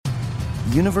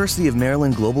University of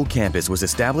Maryland Global Campus was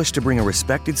established to bring a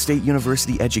respected state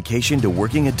university education to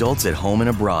working adults at home and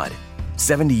abroad.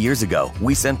 70 years ago,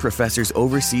 we sent professors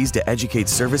overseas to educate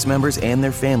service members and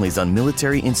their families on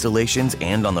military installations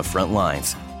and on the front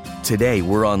lines. Today,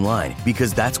 we're online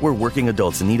because that's where working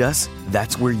adults need us,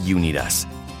 that's where you need us.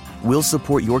 We'll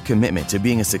support your commitment to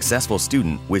being a successful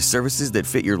student with services that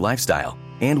fit your lifestyle,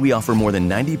 and we offer more than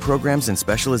 90 programs and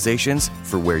specializations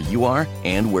for where you are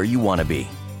and where you want to be.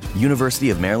 University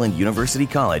of Maryland University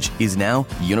College is now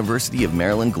University of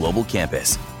Maryland Global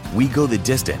Campus. We go the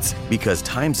distance because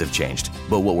times have changed,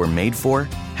 but what we're made for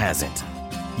hasn't.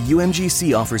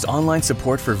 UMGC offers online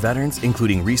support for veterans,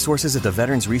 including resources at the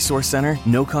Veterans Resource Center,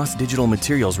 no-cost digital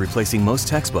materials replacing most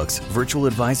textbooks, virtual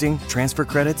advising, transfer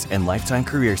credits, and lifetime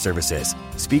career services.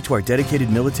 Speak to our dedicated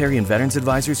military and veterans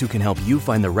advisors who can help you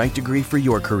find the right degree for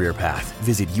your career path.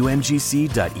 Visit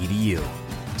umgc.edu.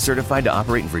 Certified to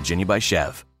operate in Virginia by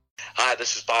Chev. Hi,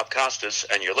 this is Bob Costas,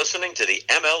 and you're listening to the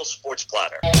ML Sports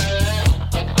Platter.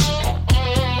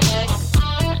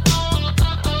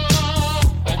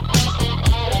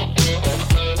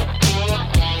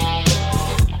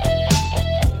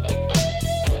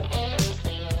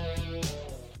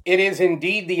 It is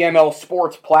indeed the ML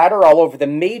Sports Platter all over the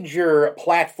major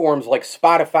platforms like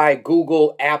Spotify,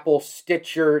 Google, Apple,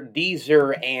 Stitcher,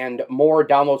 Deezer, and more.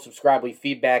 Download, subscribe, leave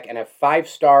feedback, and a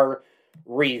 5-star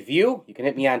review. You can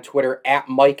hit me on Twitter at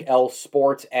Mike L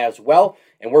Sports as well.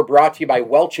 And we're brought to you by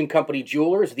Welch & Company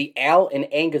Jewelers, the Al and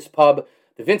Angus Pub,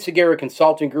 the Vince Aguirre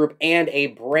Consulting Group, and a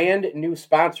brand new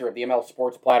sponsor of the ML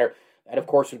Sports Platter. That, of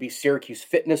course, would be Syracuse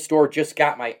Fitness Store. Just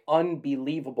got my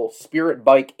unbelievable Spirit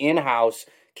bike in-house.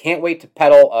 Can't wait to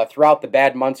pedal throughout the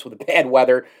bad months with the bad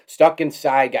weather. Stuck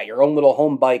inside, got your own little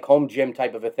home bike, home gym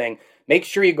type of a thing. Make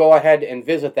sure you go ahead and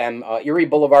visit them. Erie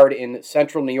Boulevard in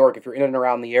central New York if you're in and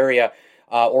around the area,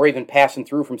 or even passing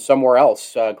through from somewhere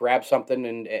else. Grab something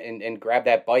and grab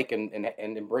that bike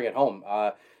and bring it home.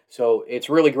 So it's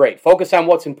really great. Focus on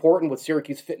what's important with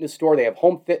Syracuse Fitness Store. They have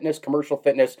home fitness, commercial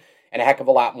fitness, and a heck of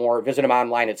a lot more. Visit them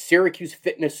online at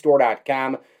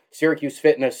SyracuseFitnessStore.com.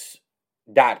 SyracuseFitness.com.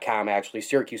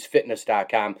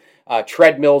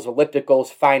 Treadmills, ellipticals,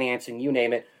 financing, you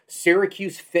name it.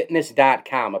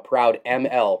 SyracuseFitness.com, a proud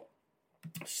ML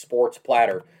Sports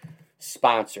Platter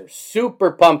sponsor.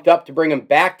 Super pumped up to bring him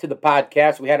back to the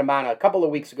podcast. We had him on a couple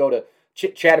of weeks ago to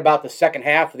chit-chat about the second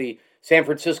half of the San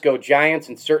Francisco Giants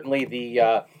and certainly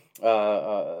the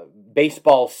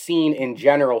baseball scene in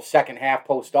general. Second half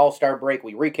post-All-Star break.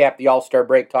 We recapped the All-Star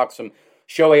break, talked some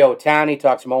Shohei Ohtani,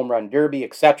 talked some home run derby,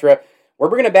 etc. We're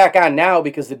bringing it back on now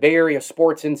because the Bay Area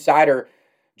sports insider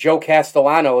Joe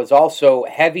Castellano is also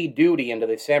heavy duty into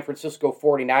the San Francisco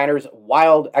 49ers.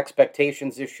 Wild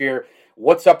expectations this year.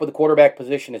 What's up with the quarterback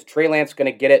position? Is Trey Lance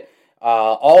going to get it?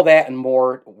 All that and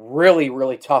more. Really,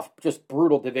 really tough, just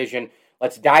brutal division.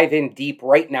 Let's dive in deep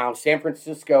right now. San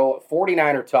Francisco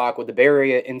 49er talk with the Bay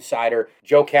Area insider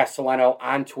Joe Castellano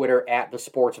on Twitter at The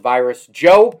Sports Virus.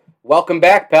 Joe, welcome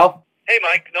back, pal. Hey,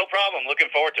 Mike. No problem. Looking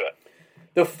forward to it.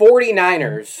 The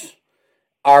 49ers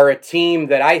are a team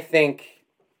that I think,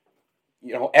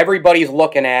 everybody's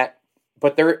looking at,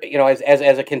 but they're,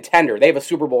 as a contender. They have a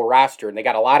Super Bowl roster, and they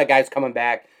got a lot of guys coming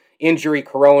back, injury,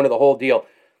 corona, the whole deal.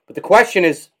 But the question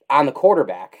is on the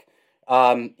quarterback.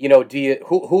 Who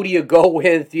do you go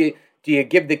with? Do you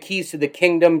give the keys to the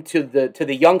kingdom to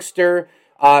the youngster?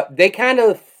 They kind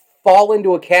of fall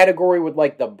into a category with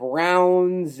like the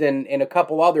Browns and a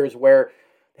couple others where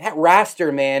that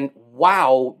roster, man,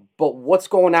 wow. But what's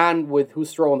going on with who's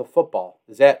throwing the football?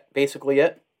 Is that basically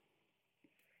it?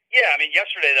 Yeah,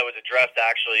 yesterday that was addressed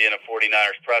actually in a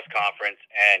 49ers press conference,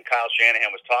 and Kyle Shanahan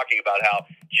was talking about how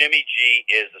Jimmy G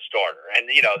is the starter. And,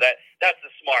 that's the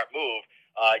smart move.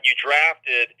 You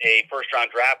drafted a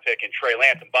first-round draft pick in Trey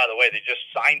Lance, and by the way, they just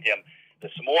signed him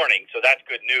this morning, so that's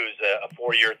good news, a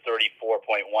 4-year,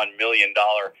 $34.1 million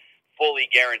fully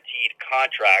guaranteed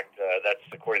contract. That's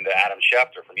according to Adam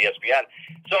Schefter from ESPN.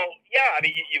 So, yeah,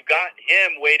 you've got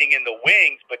him waiting in the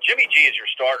wings, but Jimmy G is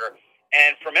your starter.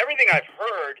 And from everything I've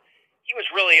heard, he was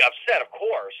really upset, of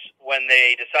course, when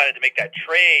they decided to make that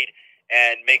trade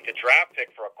and make the draft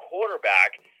pick for a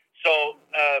quarterback. So,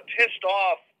 pissed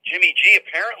off Jimmy G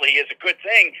apparently is a good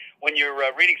thing when you're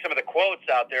reading some of the quotes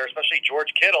out there, especially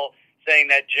George Kittle saying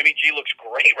that Jimmy G looks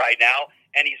great right now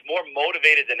and he's more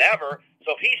motivated than ever.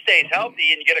 So if he stays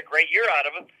healthy and you get a great year out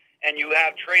of him and you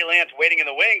have Trey Lance waiting in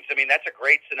the wings, that's a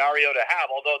great scenario to have.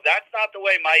 Although that's not the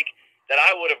way, Mike, that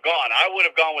I would have gone. I would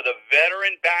have gone with a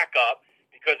veteran backup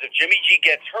because if Jimmy G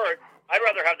gets hurt, I'd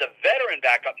rather have the veteran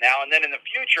backup now and then in the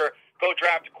future go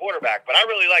draft a quarterback. But I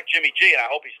really like Jimmy G and I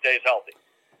hope he stays healthy.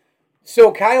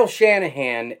 So Kyle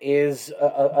Shanahan is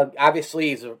obviously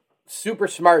he's a super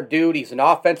smart dude. He's an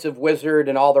offensive wizard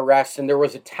and all the rest. And there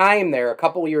was a time there, a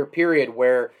couple-year period,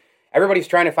 where everybody's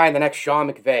trying to find the next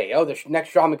Sean McVay. Oh, the next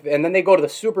Sean McVay. And then they go to the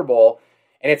Super Bowl,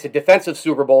 and it's a defensive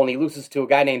Super Bowl, and he loses to a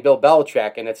guy named Bill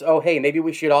Belichick. And it's, oh, hey, maybe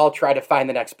we should all try to find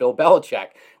the next Bill Belichick.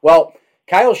 Well,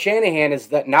 Kyle Shanahan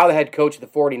is now the head coach of the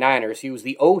 49ers. He was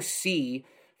the OC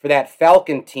for that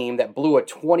Falcon team that blew a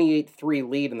 28-3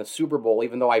 lead in the Super Bowl,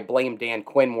 even though I blame Dan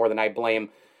Quinn more than I blame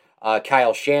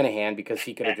Kyle Shanahan, because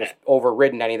he could have just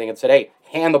overridden anything and said, hey,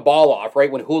 hand the ball off,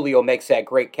 right, when Julio makes that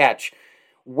great catch.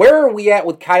 Where are we at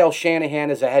with Kyle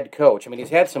Shanahan as a head coach? I mean, he's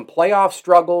had some playoff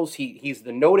struggles. He's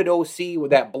the noted OC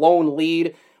with that blown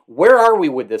lead. Where are we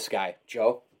with this guy,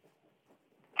 Joe?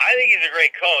 I think he's a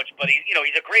great coach, but he's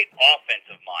a great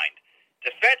offensive mind.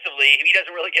 Defensively, he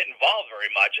doesn't really get involved very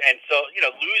much, and so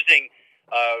losing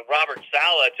Robert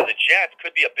Saleh to the Jets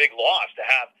could be a big loss to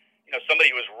have somebody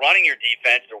who was running your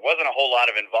defense. There wasn't a whole lot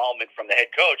of involvement from the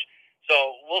head coach, so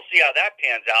we'll see how that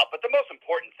pans out. But the most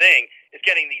important thing is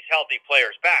getting these healthy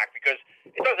players back, because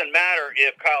it doesn't matter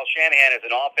if Kyle Shanahan is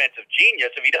an offensive genius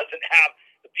if he doesn't have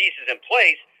the pieces in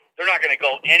place. They're not going to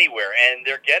go anywhere, and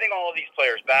they're getting all of these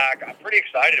players back. I'm pretty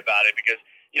excited about it because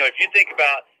if you think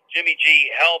about Jimmy G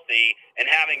healthy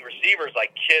and having receivers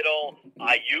like Kittle,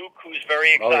 Ayuk, who's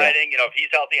very exciting, if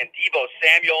he's healthy, and Deebo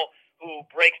Samuel, who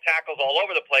breaks tackles all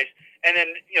over the place, and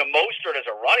then, Mostert as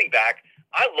a running back.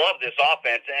 I love this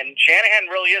offense, and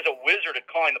Shanahan really is a wizard at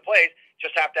calling the plays,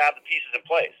 just have to have the pieces in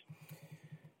place.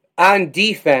 On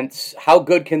defense, how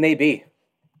good can they be?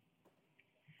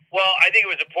 Well, I think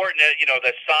it was important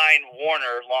to sign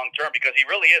Warner long-term, because he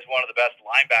really is one of the best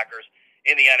linebackers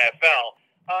in the NFL.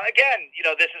 Again,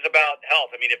 this is about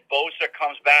health. I mean, if Bosa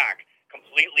comes back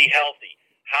completely healthy,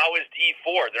 how is Dee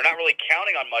Ford? They're not really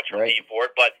counting on much from Dee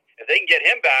Ford, but if they can get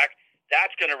him back,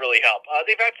 that's going to really help.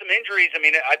 They've had some injuries. I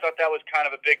mean, I thought that was kind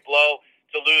of a big blow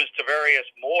to lose Tavarius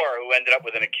Moore, who ended up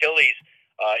with an Achilles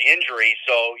injury.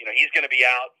 So, he's going to be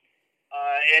out.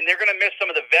 And they're going to miss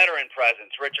some of the veteran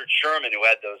presence. Richard Sherman, who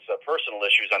had those personal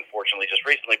issues, unfortunately, just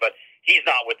recently, but he's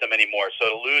not with them anymore.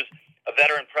 So to lose a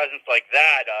veteran presence like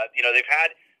that, they've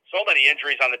had so many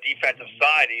injuries on the defensive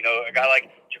side. A guy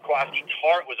like Jaquiski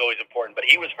Tartt was always important, but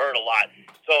he was hurt a lot.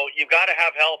 So you've got to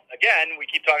have health. Again, we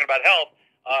keep talking about health,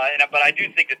 but I do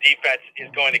think the defense is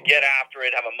going to get after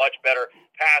it, have a much better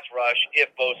pass rush if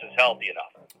Bosa's healthy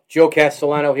enough. Joe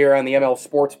Castellano here on the ML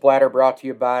Sports Platter, brought to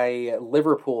you by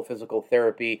Liverpool Physical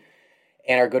Therapy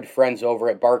and our good friends over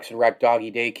at Barks and Rec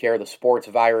Doggy Daycare, the Sports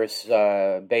Virus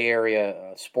Bay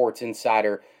Area Sports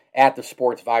Insider, at the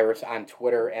Sports Virus on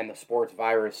Twitter, and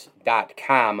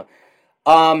thesportsvirus.com.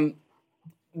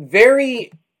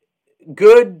 Very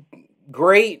good,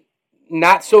 great,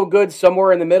 not so good,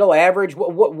 somewhere in the middle, average.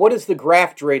 What is the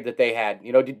draft grade that they had?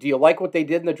 Do you like what they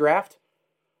did in the draft?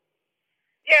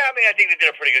 Yeah, I mean, I think they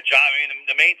did a pretty good job. I mean,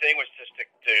 the main thing was just to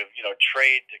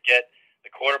trade to get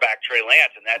the quarterback Trey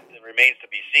Lance, and that remains to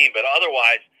be seen. But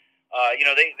otherwise,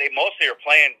 they mostly are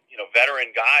playing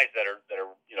veteran guys that are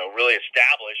really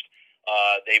established.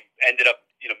 They ended up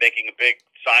making a big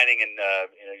signing in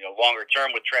longer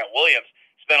term with Trent Williams.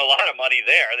 Spent a lot of money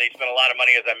there. They spent a lot of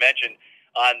money, as I mentioned,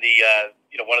 on the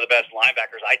one of the best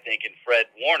linebackers, I think, in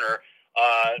Fred Warner.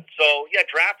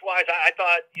 Draft wise, I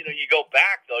thought you go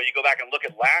back and look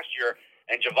at last year,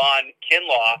 and Javon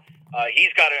Kinlaw,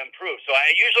 he's got to improve. So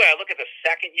I usually look at the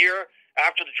second year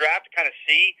after the draft to kind of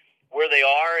see where they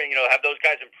are, and have those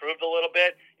guys improved a little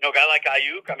bit. A guy like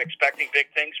Ayuk, I'm expecting big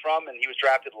things from, and he was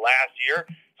drafted last year.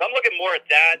 So I'm looking more at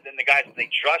that than the guys that they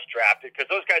just drafted,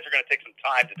 because those guys are going to take some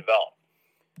time to develop.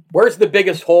 Where's the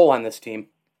biggest hole on this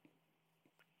team?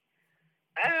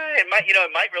 It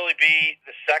might really be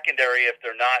the secondary if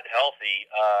they're not healthy.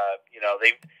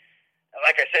 They,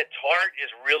 like I said, Tartt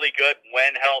is really good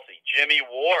when healthy. Jimmy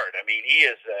Ward, I mean, he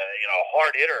is a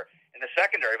hard hitter in the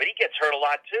secondary, but he gets hurt a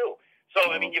lot too. So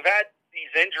I mean, you've had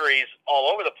these injuries all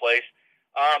over the place,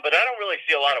 but I don't really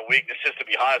see a lot of weaknesses, to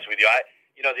be honest with you.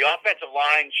 The offensive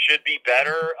line should be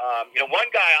better. One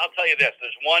guy, I'll tell you this: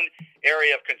 there's one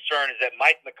area of concern, is that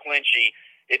Mike McGlinchey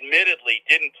admittedly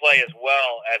didn't play as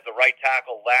well as the right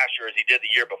tackle last year as he did the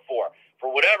year before.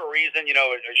 For whatever reason,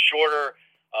 a shorter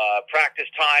practice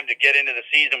time to get into the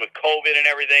season with COVID and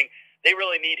everything, they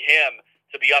really need him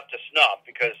to be up to snuff,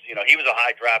 because, he was a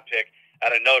high draft pick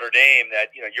out of Notre Dame,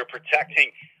 that, you're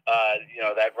protecting,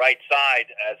 that right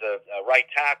side as a right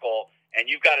tackle, and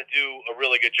you've got to do a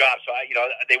really good job. So,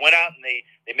 they went out and they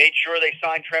made sure they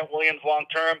signed Trent Williams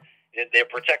long-term. They're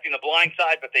protecting the blind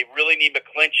side, but they really need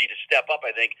McGlinchey to step up,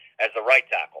 I think, as the right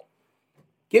tackle.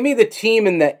 Give me the team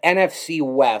in the NFC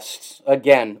West.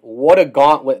 Again, what a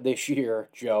gauntlet this year,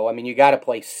 Joe. I mean, you got to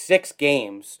play 6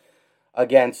 games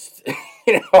against,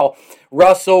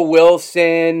 Russell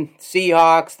Wilson,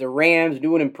 Seahawks, the Rams,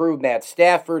 new and improved Matt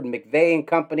Stafford, McVay and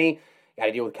company. Got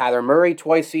to deal with Kyler Murray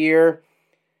twice a year.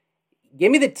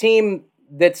 Give me the team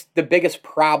that's the biggest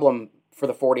problem for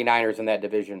the 49ers in that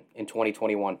division in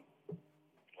 2021.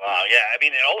 Wow, yeah. I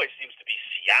mean, it always seems to be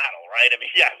Seattle, right? I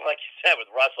mean, yeah, like you said,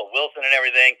 with Russell Wilson and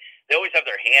everything, they always have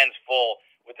their hands full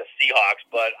with the Seahawks,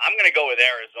 but I'm going to go with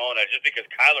Arizona just because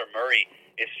Kyler Murray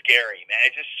is scary, man.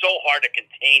 It's just so hard to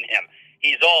contain him.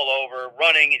 He's all over,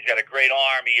 running. He's got a great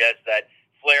arm. He has that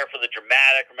flair for the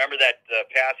dramatic. Remember that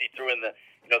pass he threw in the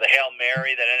Hail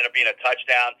Mary that ended up being a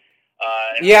touchdown?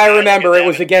 Yeah, I remember. It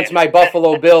was against my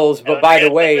Buffalo Bills, but by the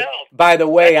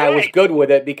way, I was good with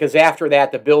it because after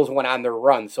that, the Bills went on their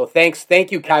run. So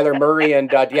thank you, Kyler Murray and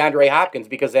DeAndre Hopkins,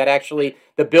 because that actually,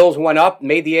 the Bills went up,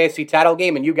 made the AFC title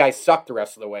game, and you guys sucked the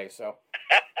rest of the way. So.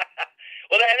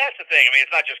 Well, and that's the thing. I mean,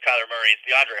 it's not just Kyler Murray; it's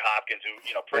DeAndre Hopkins, who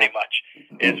pretty much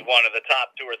is one of the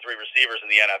top 2 or 3 receivers in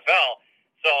the NFL.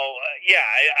 So,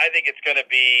 I think it's going to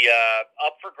be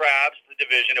up for grabs, the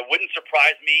division. It wouldn't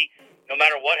surprise me, no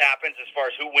matter what happens as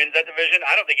far as who wins that division.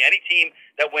 I don't think any team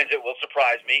that wins it will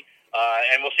surprise me.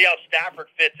 And we'll see how Stafford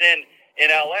fits in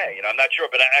L.A. I'm not sure.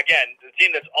 But, again, the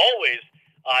team that's always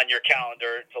on your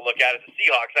calendar to look at is the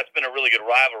Seahawks. That's been a really good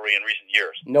rivalry in recent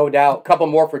years. No doubt. A couple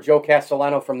more for Joe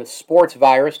Castellano from the Sports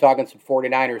Virus, talking some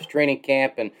 49ers training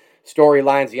camp and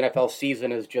storylines. The NFL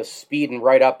season is just speeding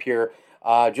right up here.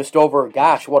 Just over,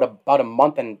 about a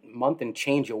month and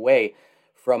change away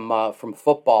from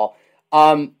football.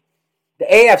 The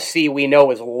AFC we know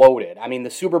is loaded. I mean,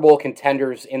 the Super Bowl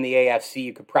contenders in the AFC,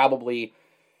 you could probably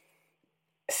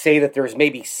say that there's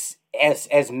maybe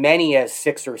as many as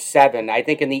 6 or 7. I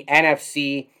think in the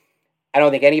NFC, I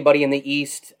don't think anybody in the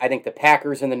East. I think the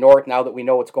Packers in the North, now that we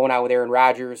know what's going on with Aaron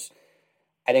Rodgers.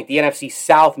 I think the NFC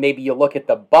South, maybe you look at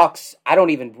the Bucks. I don't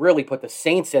even really put the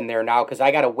Saints in there now because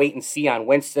I got to wait and see on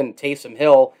Winston, Taysom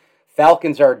Hill.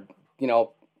 Falcons are,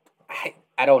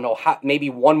 I don't know, maybe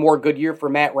one more good year for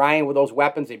Matt Ryan with those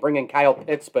weapons. They bring in Kyle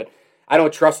Pitts, but I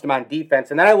don't trust him on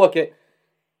defense. And then I look at,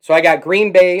 so I got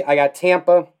Green Bay, I got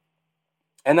Tampa,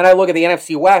 and then I look at the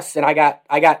NFC West, and I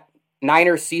got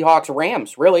Niners, Seahawks,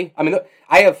 Rams, really. I mean,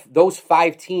 I have those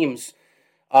 5 teams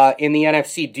in the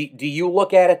NFC. Do you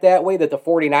look at it that way, that the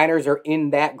 49ers are in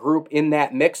that group, in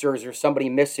that mix, or is there somebody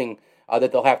missing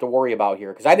that they'll have to worry about here?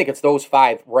 Because I think it's those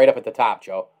 5 right up at the top,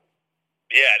 Joe.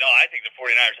 Yeah, no, I think the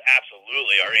 49ers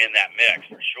absolutely are in that mix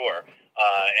for sure.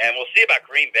 And we'll see about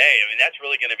Green Bay. I mean, that's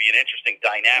really going to be an interesting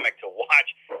dynamic to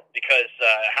watch because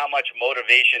how much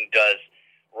motivation does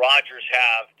Rodgers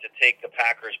have to take the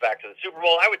Packers back to the Super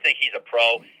Bowl? I would think he's a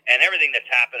pro, and everything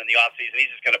that's happened in the offseason, he's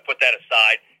just going to put that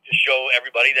aside to show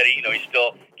everybody that he's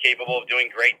still capable of doing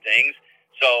great things.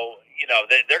 So,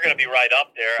 they're going to be right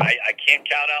up there. I can't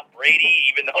count out Brady,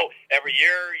 even though every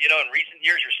year, in recent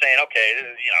years you're saying,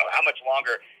 okay, how much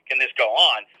longer can this go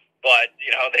on? But,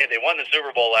 they won the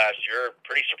Super Bowl last year.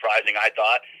 Pretty surprising, I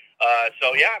thought.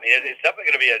 So, yeah, I mean, it's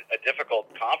definitely going to be a difficult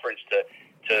conference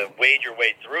to wade your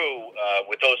way through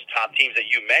with those top teams that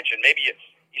you mentioned. Maybe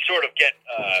you sort of get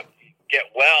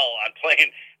well on playing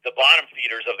the bottom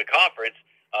feeders of the conference.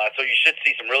 So you should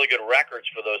see some really good records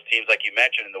for those teams like you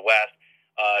mentioned in the West.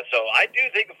 So I do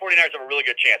think the 49ers have a really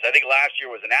good chance. I think last year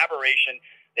was an aberration.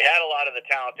 They had a lot of the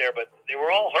talent there, but they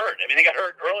were all hurt. I mean, they got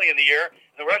hurt early in the year,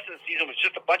 and the rest of the season was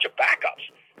just a bunch of backups.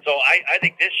 So I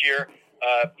think this year,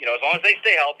 as long as they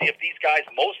stay healthy, if these guys,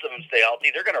 most of them stay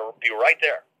healthy, they're going to be right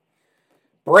there.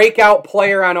 Breakout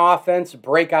player on offense,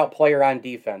 breakout player on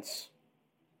defense.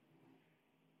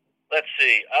 Let's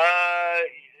see.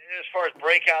 As far as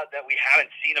breakout that we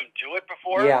haven't seen him do it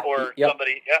before,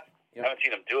 somebody, haven't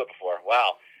seen him do it before.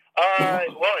 Wow.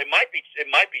 Well, it might be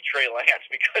Trey Lance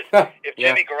because if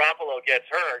Jimmy Garoppolo gets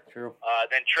hurt,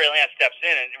 then Trey Lance steps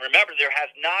in. And remember, there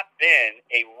has not been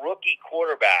a rookie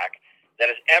quarterback that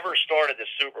has ever started the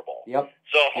Super Bowl.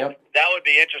 So that would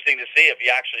be interesting to see if he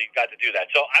actually got to do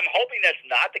that. So I'm hoping that's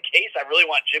not the case. I really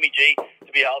want Jimmy G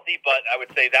to be healthy, but I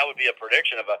would say that would be a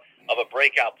prediction of a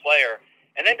breakout player.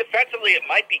 And then defensively, it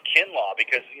might be Kinlaw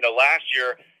because last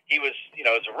year he was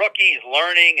as a rookie, he's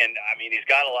learning, and I mean he's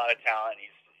got a lot of talent.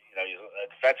 He's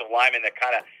a defensive lineman that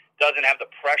kind of doesn't have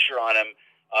the pressure on him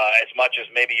as much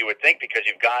as maybe you would think because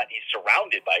he's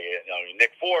surrounded by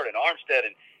Nick Ford and Armstead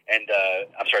and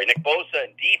Nick Bosa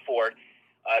and D Ford.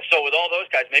 So with all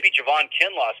those guys, maybe Javon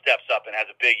Kinlaw steps up and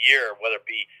has a big year, whether it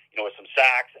be with some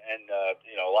sacks and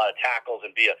a lot of tackles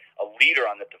and be a leader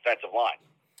on the defensive line.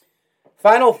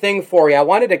 Final thing for you, I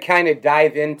wanted to kind of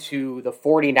dive into the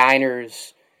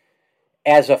 49ers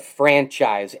as a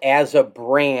franchise, as a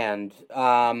brand.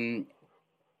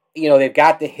 They've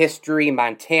got the history,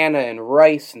 Montana and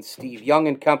Rice and Steve Young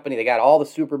and company. They got all the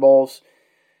Super Bowls.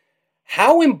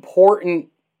 How important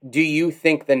do you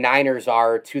think the Niners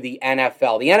are to the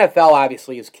NFL? The NFL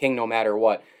obviously is king no matter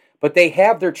what, but they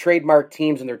have their trademark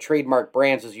teams and their trademark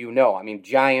brands, as you know. I mean,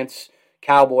 Giants,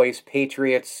 Cowboys,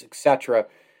 Patriots, etc.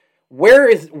 Where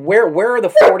are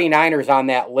the 49ers on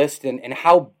that list, and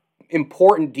how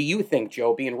important do you think,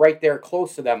 Joe, being right there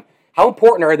close to them, how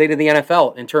important are they to the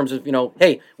NFL in terms of,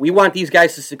 hey, we want these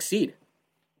guys to succeed?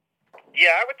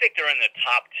 Yeah, I would think they're in the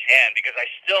top 10 because I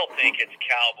still think it's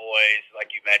Cowboys,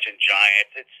 like you mentioned,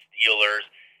 Giants, it's Steelers,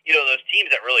 those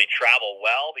teams that really travel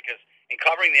well because in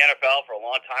covering the NFL for a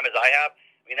long time as I have,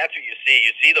 I mean, that's what you see.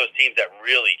 You see those teams that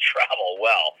really travel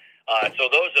well.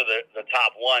 So those are the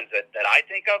top ones that I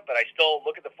think of, but I still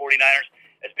look at the 49ers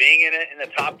as being in the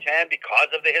top 10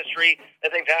 because of the history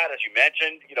that they've had, as you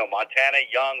mentioned, Montana,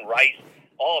 Young, Rice,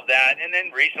 all of that, and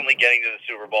then recently getting to the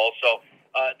Super Bowl. So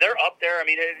they're up there. I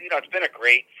mean, it's been a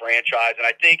great franchise, and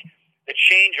I think the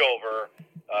changeover,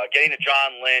 getting to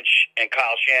John Lynch and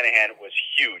Kyle Shanahan was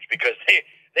huge because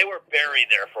they were buried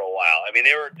there for a while. I mean,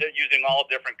 they're using all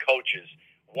different coaches,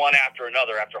 one after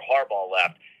another, after Harbaugh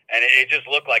left, and it just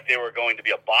looked like they were going to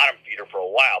be a bottom feeder for a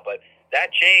while. But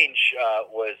that change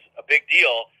was a big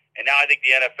deal, and now I think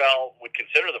the NFL would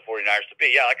consider the 49ers to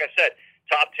be, like I said,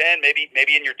 top 10, maybe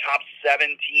in your top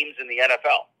 7 teams in the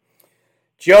NFL.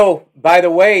 Joe, by the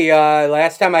way,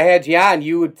 last time I had you on,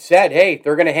 you had said, hey,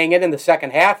 they're going to hang in the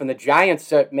second half, and the Giants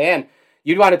said, man,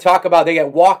 you'd want to talk about they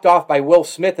get walked off by Will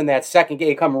Smith in that second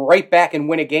game, come right back and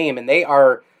win a game, and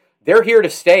they're here to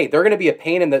stay. They're going to be a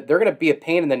pain in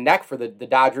the neck for the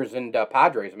Dodgers and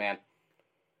Padres, man.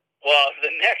 Well, the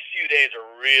next few days are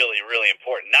really, really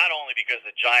important, not only because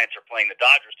the Giants are playing the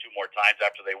Dodgers 2 more times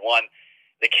after they won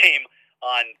the game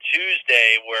on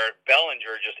Tuesday where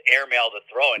Bellinger just airmailed a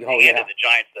throw and handed the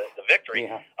Giants the victory.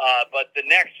 Yeah. But the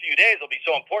next few days will be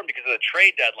so important because of the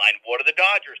trade deadline. What do the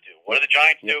Dodgers do? What do the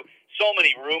Giants do? So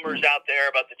many rumors out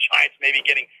there about the Giants maybe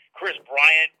getting Chris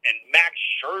Bryant and Max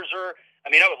Scherzer. I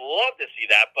mean, I would love to see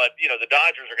that, but, the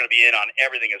Dodgers are going to be in on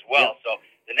everything as well. Yeah. So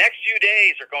the next few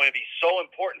days are going to be so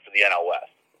important for the NL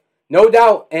West. No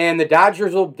doubt, and the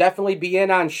Dodgers will definitely be in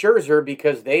on Scherzer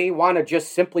because they want to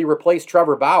just simply replace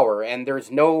Trevor Bauer, and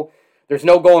there's no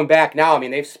going back now. I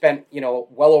mean, they've spent,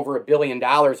 well over $1 billion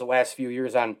the last few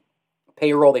years on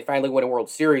payroll. They finally win a World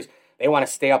Series. They want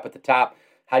to stay up at the top.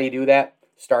 How do you do that?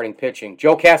 Starting pitching.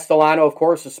 Joe Castellano, of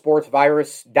course, of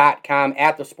sportsvirus.com,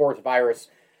 at the sportsvirus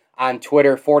on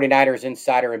Twitter, 49ers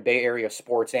insider and Bay Area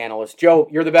sports analyst. Joe,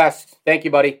 you're the best. Thank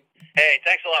you, buddy. Hey,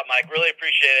 thanks a lot, Mike. Really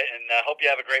appreciate it, and hope you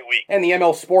have a great week. And the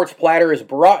ML Sports Platter is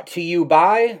brought to you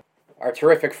by our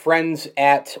terrific friends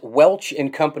at Welch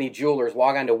 & Company Jewelers.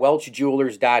 Log on to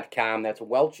welchjewelers.com. That's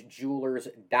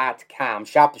welchjewelers.com.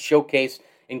 Shop the showcase,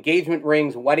 engagement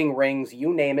rings, wedding rings,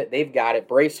 you name it, they've got it.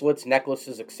 Bracelets,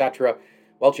 necklaces, etc.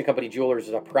 Welch & Company Jewelers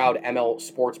is a proud ML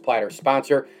Sports Platter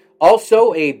sponsor.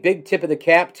 Also, a big tip of the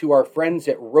cap to our friends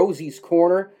at Rosie's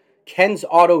Corner, Ken's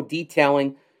Auto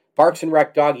Detailing, Parks and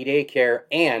Rec Doggy Daycare,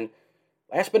 and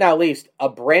last but not least, a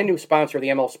brand new sponsor of the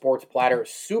ML Sports Platter.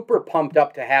 Super pumped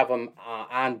up to have him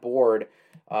on board.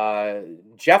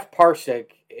 Jeff Parsick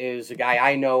is a guy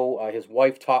I know. His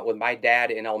wife taught with my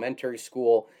dad in elementary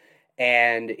school,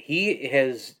 and he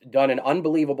has done an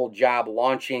unbelievable job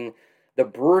launching the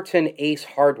Brewerton Ace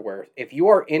Hardware. If you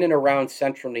are in and around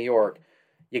Central New York,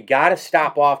 you got to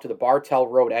stop off to the Bartell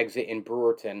Road exit in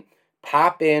Brewerton.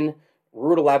 Pop in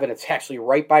Route 11. It's actually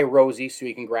right by Rosie, so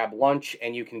you can grab lunch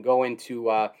and you can go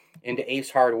into Ace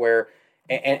Hardware.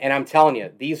 And I'm telling you,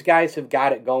 these guys have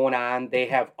got it going on. They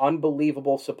have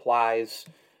unbelievable supplies.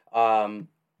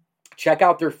 Check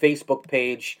out their Facebook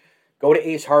page. Go to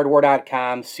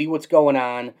acehardware.com. See what's going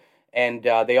on. And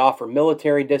they offer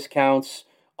military discounts,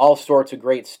 all sorts of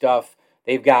great stuff.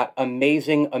 They've got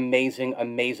amazing, amazing,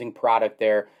 amazing product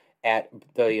there at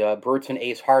the Brewerton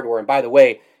Ace Hardware. And by the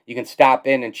way, you can stop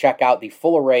in and check out the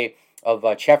full array of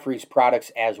Jeffrey's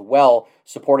products as well,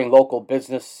 supporting local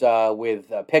business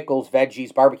with pickles,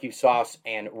 veggies, barbecue sauce,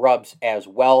 and rubs as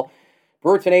well.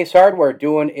 Brewerton Ace Hardware,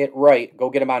 doing it right.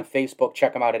 Go get them on Facebook.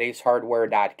 Check them out at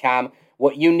acehardware.com.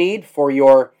 What you need for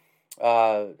your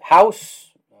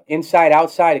house, inside,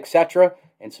 outside, etc.,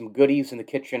 and some goodies in the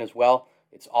kitchen as well,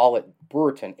 it's all at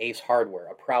Brewerton Ace Hardware,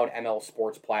 a proud ML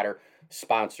Sports Platter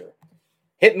sponsor.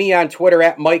 Hit me on Twitter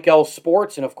at Mike L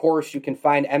Sports, and of course you can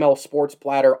find ML Sports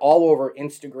Platter all over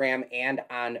Instagram and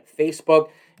on Facebook.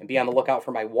 And be on the lookout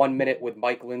for my 1 Minute with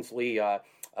Mike Lindsley,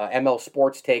 ML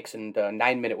Sports Takes, and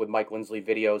 9 Minute with Mike Lindsley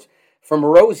videos from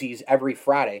Rosie's every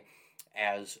Friday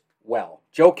as well.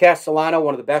 Joe Castellano,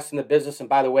 one of the best in the business, and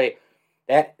by the way,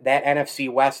 that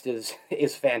NFC West is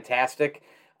fantastic.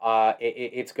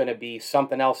 It's going to be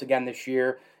something else again this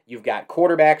year. You've got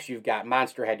quarterbacks, you've got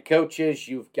monster head coaches,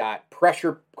 you've got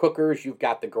pressure cookers, you've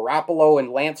got the Garoppolo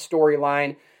and Lance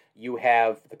storyline, you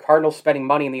have the Cardinals spending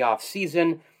money in the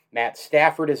offseason. Matt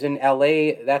Stafford is in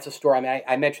L.A. That's a story. I mean,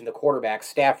 I mentioned the quarterbacks,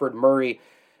 Stafford, Murray,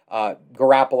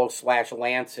 Garoppolo /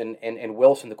 Lance, and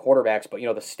Wilson, the quarterbacks. But,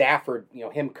 the Stafford,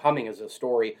 him coming is a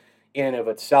story in and of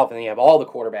itself. And then you have all the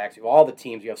quarterbacks, you have all the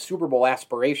teams, you have Super Bowl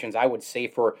aspirations, I would say,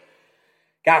 for,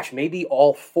 maybe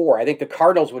all four. I think the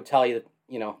Cardinals would tell you that,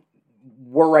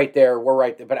 we're right there,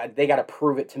 but they got to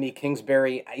prove it to me.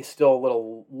 Kingsbury, he's still a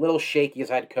little shaky as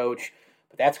head coach,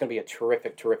 but that's going to be a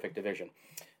terrific, terrific division.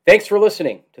 Thanks for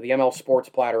listening to the ML Sports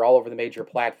Platter all over the major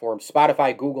platforms,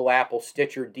 Spotify, Google, Apple,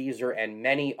 Stitcher, Deezer, and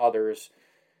many others.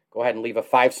 Go ahead and leave a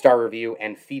 5-star review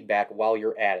and feedback while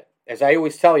you're at it. As I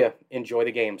always tell you, enjoy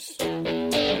the games.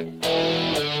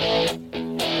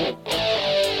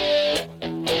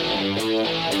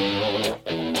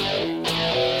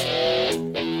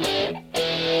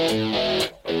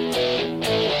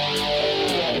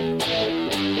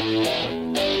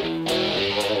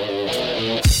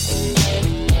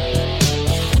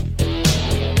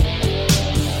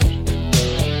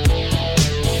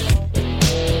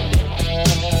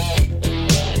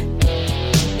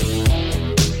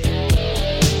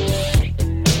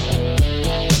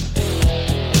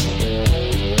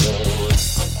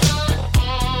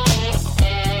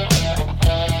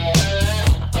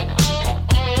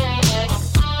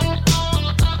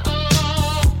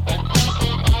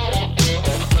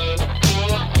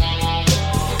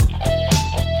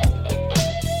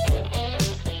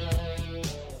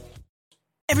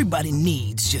 Everybody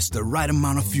needs just the right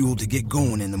amount of fuel to get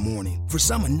going in the morning. For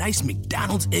some, a nice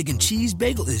McDonald's egg and cheese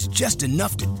bagel is just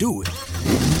enough to do it.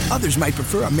 Others might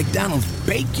prefer a McDonald's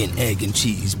bacon, egg, and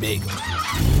cheese bagel.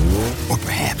 Or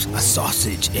perhaps a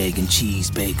sausage, egg, and cheese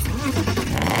bagel.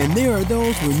 And there are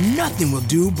those where nothing will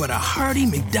do but a hearty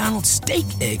McDonald's steak,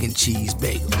 egg, and cheese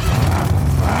bagel.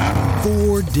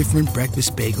 4 different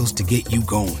breakfast bagels to get you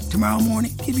going. Tomorrow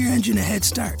morning, give your engine a head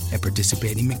start at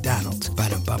participating McDonald's.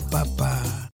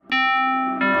 Ba-da-ba-ba-ba.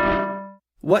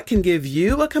 What can give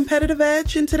you a competitive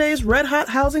edge in today's red-hot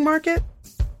housing market?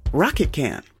 Rocket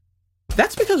can.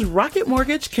 That's because Rocket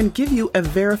Mortgage can give you a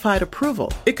verified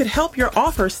approval. It could help your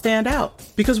offer stand out.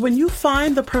 Because when you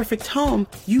find the perfect home,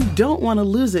 you don't want to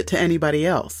lose it to anybody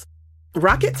else.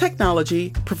 Rocket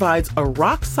Technology provides a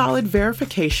rock-solid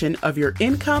verification of your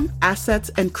income, assets,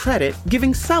 and credit,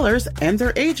 giving sellers and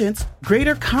their agents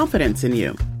greater confidence in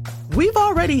you. We've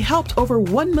already helped over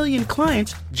 1 million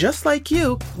clients just like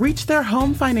you reach their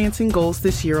home financing goals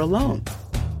this year alone.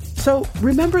 So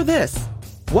remember this.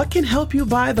 What can help you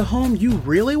buy the home you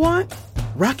really want?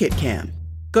 Rocket can.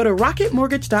 Go to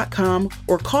rocketmortgage.com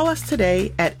or call us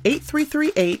today at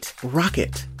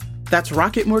 8338-ROCKET. That's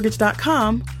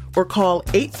rocketmortgage.com or call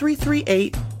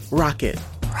 8338-ROCKET.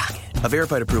 A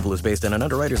verified approval is based on an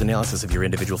underwriter's analysis of your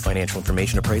individual financial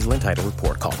information appraisal and title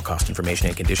report. Call for cost information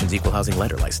and conditions. Equal housing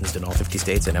lender licensed in all 50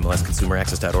 states and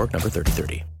MLSConsumerAccess.org number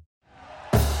 3030.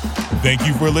 Thank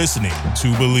you for listening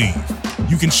to Believe.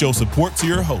 You can show support to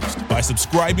your host by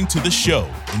subscribing to the show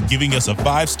and giving us a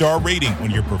 5-star rating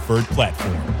on your preferred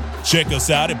platform. Check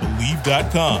us out at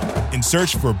Believe.com and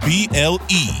search for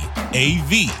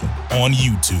BLEAV on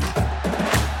YouTube.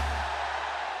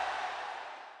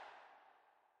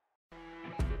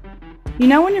 You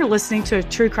know when you're listening to a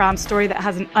true crime story that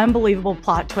has an unbelievable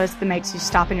plot twist that makes you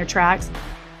stop in your tracks?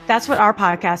 That's what our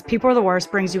podcast, People Are the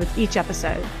Worst, brings you with each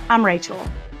episode. I'm Rachel.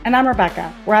 And I'm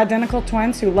Rebecca. We're identical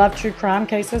twins who love true crime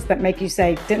cases that make you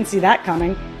say, didn't see that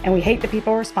coming, and we hate the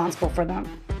people responsible for them.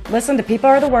 Listen to People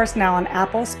Are the Worst now on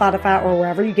Apple, Spotify, or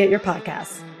wherever you get your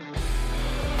podcasts.